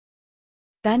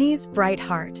Benny's bright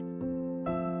heart.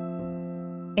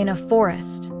 In a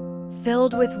forest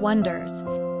filled with wonders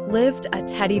lived a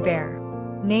teddy bear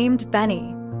named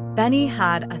Benny. Benny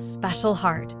had a special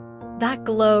heart that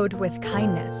glowed with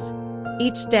kindness.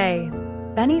 Each day,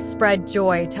 Benny spread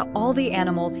joy to all the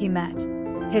animals he met.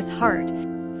 His heart,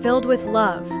 filled with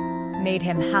love, made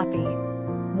him happy.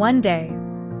 One day,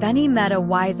 Benny met a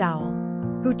wise owl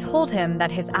who told him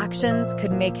that his actions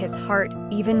could make his heart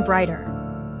even brighter.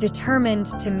 Determined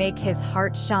to make his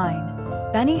heart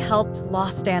shine, Benny helped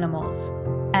lost animals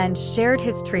and shared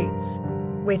his treats.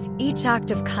 With each act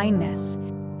of kindness,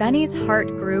 Benny's heart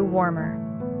grew warmer,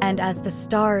 and as the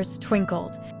stars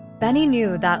twinkled, Benny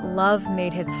knew that love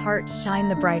made his heart shine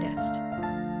the brightest.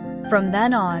 From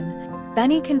then on,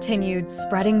 Benny continued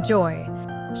spreading joy,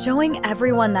 showing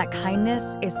everyone that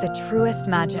kindness is the truest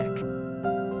magic.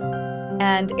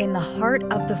 And in the heart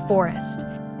of the forest,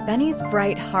 Benny's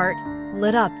bright heart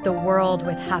lit up the world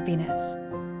with happiness.